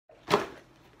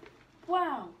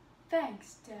Wow,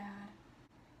 thanks, Dad.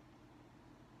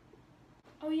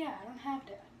 Oh yeah, I don't have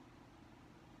Dad.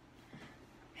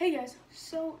 Hey guys,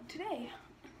 so today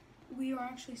we are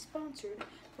actually sponsored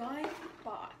by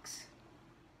Box.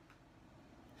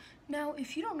 Now,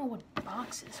 if you don't know what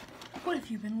Box is, what have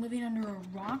you been living under a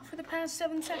rock for the past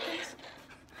 7 seconds?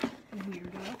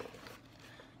 Weirdo.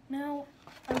 Now,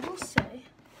 I will say,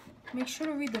 make sure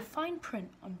to read the fine print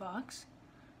on Box,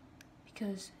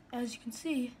 because as you can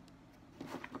see,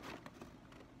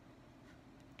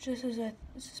 just as I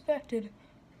suspected,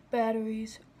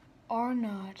 batteries are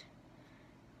not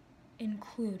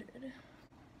included.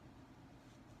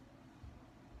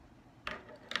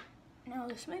 Now,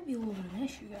 this might be a little bit of an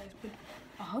issue, guys, but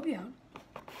I'll help you out.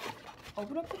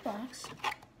 Open up the box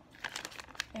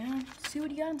and see what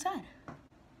you got inside.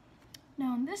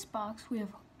 Now, in this box, we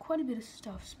have quite a bit of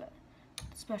stuff,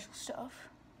 special stuff.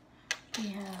 We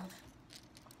have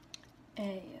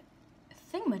a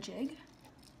thingamajig.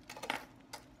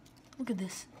 Look at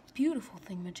this beautiful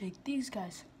thingamajig. These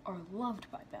guys are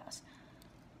loved by bass.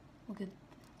 Look at,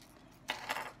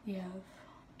 we have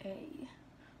a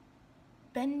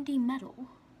bendy metal,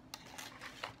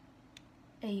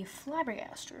 a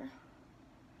flabbergaster,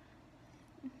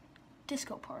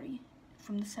 disco party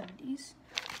from the 70s.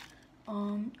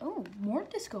 Oh, more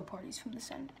disco parties from the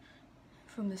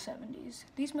 70s.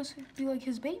 These must be like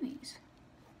his babies.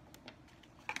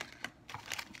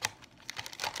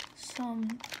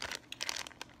 Some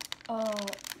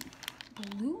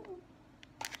blue.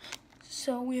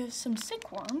 So we have some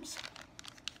silkworms.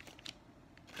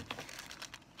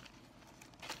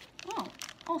 Oh,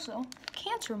 also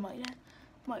cancer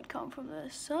might come from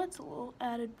this, so that's a little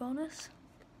added bonus.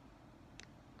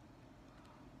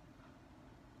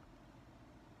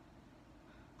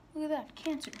 Look at that,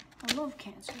 cancer. I love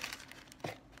cancer.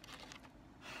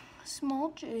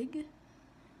 Small jig.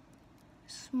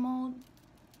 Small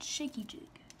shaky jig.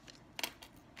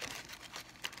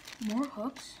 More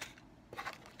hooks.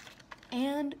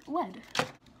 And lead.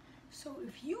 So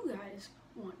if you guys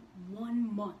want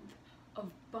 1 month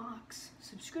of Box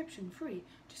subscription free,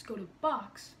 just go to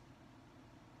box/Tommy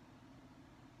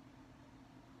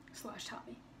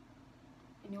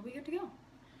and you'll be good to go.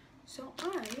 So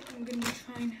I am going to be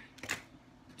trying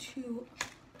to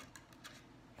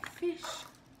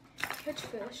catch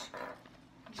fish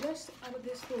just out of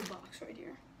this little box right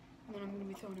here. And then I'm going to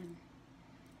be throwing in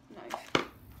a knife.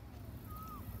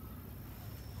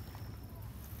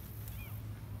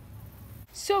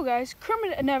 So guys,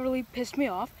 Kermit inevitably pissed me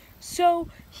off, so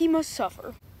he must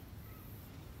suffer.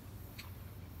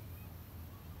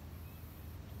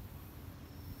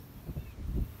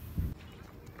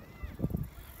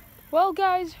 Well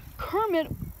guys,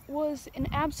 Kermit was an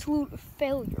absolute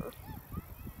failure.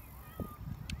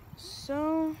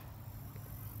 So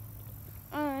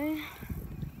I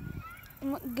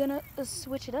am gonna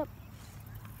switch it up.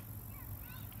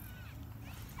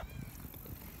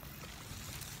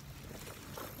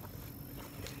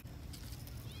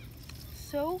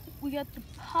 So we got the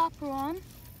popper on.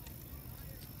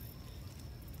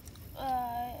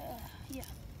 Yeah,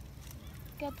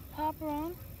 got the popper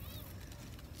on.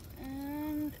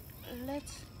 And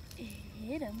let's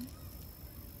hit him.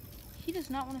 He does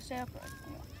not want to stay upright.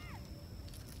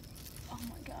 Oh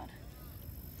my god.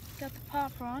 Got the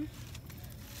popper on.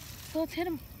 So let's hit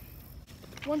him.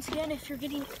 Once again, if you're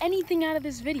getting anything out of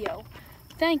this video,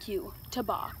 thank you to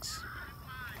Box.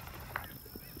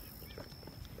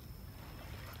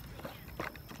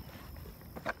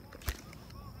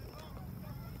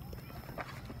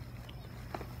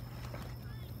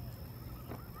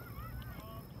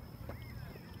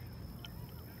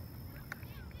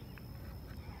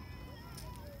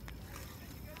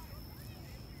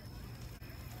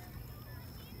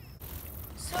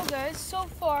 So guys, so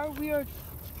far we are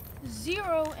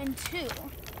 0 and 2.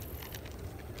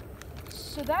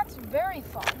 So that's very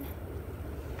fun.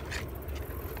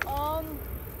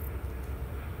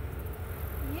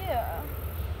 Yeah.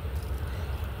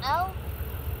 Ow.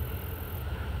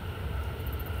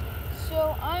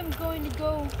 So I'm going to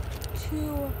go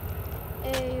to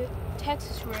a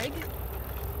Texas rig.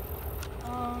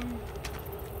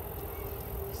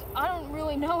 I don't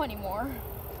really know anymore.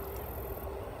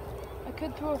 I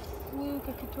could throw a fluke,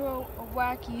 I could throw a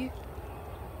wacky.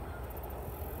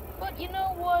 But you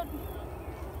know what?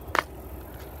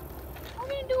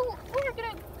 We're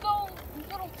gonna go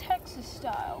little Texas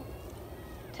style.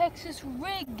 Texas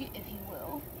rig, if you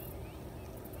will.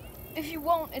 If you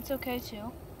won't, it's okay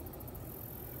too.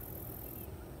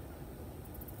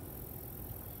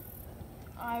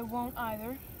 I won't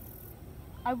either.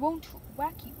 I won't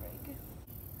wacky rig.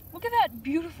 Look at that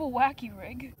beautiful wacky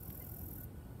rig.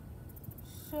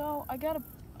 So I got a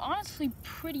honestly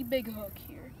pretty big hook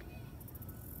here.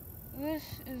 This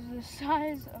is the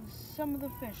size of some of the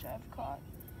fish I've caught.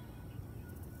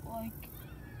 Like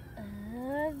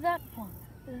that one,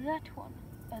 that one,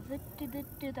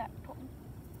 that one.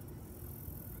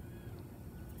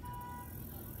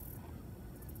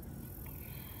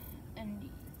 And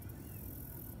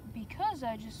because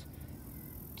I just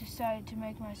decided to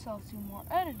make myself do more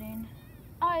editing,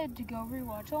 I had to go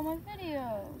rewatch all my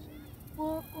videos.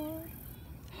 What?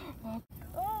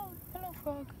 Oh, hello,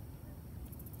 frog.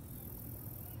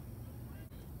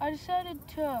 I decided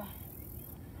to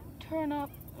turn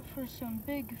up for some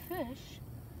big fish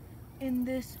in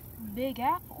this big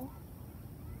apple.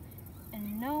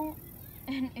 And no,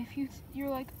 and if you're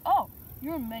like, oh,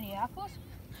 you're in Minneapolis?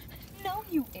 No,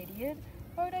 you idiot.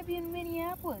 Why would I be in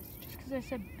Minneapolis? Just because I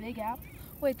said big apple?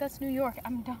 Wait, that's New York.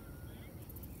 I'm done.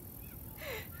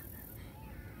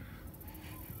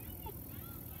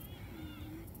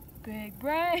 Big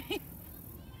brain.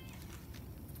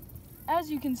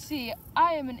 As you can see,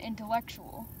 I am an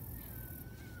intellectual.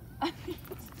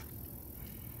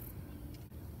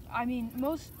 I mean,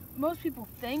 most people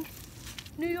think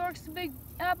New York's the Big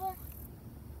Apple.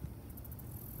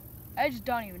 I just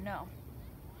don't even know.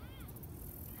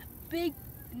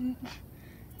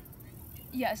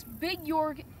 Yes, Big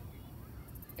York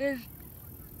is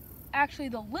actually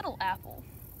the Little Apple,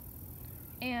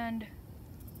 and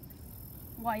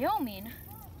Wyoming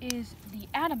is the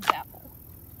Adam's apple.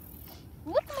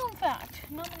 Little known fact,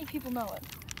 not many people know it.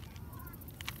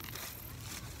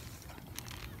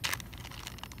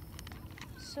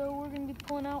 So we're gonna be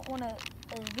pulling out one of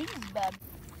these bad.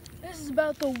 This is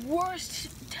about the worst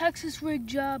Texas rig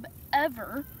job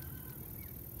ever,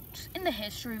 just in the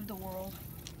history of the world.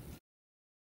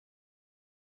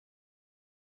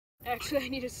 Actually, I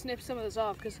need to snip some of this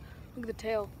off because look at the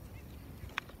tail.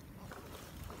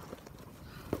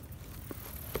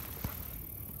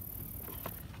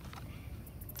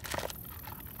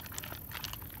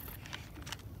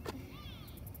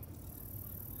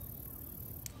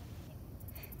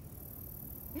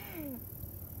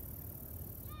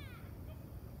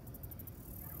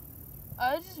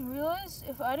 I just realized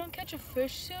if I don't catch a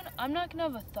fish soon, I'm not gonna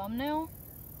have a thumbnail.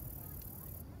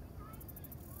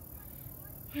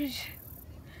 Which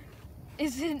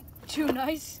isn't too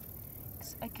nice.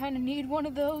 'Cause I kind of need one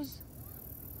of those.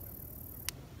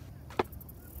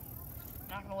 I'm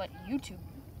not gonna let YouTube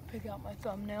pick out my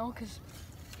thumbnail because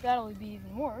that'll be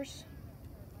even worse.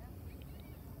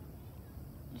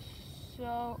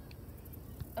 So,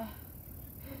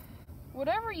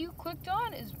 whatever you clicked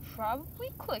on is probably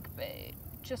clickbait.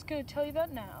 Just gonna tell you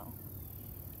that now.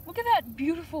 Look at that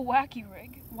beautiful wacky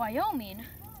rig. Wyoming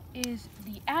is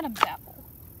the Adam's apple.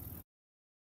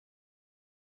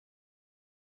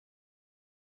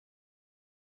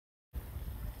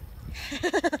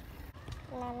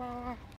 La, la, la.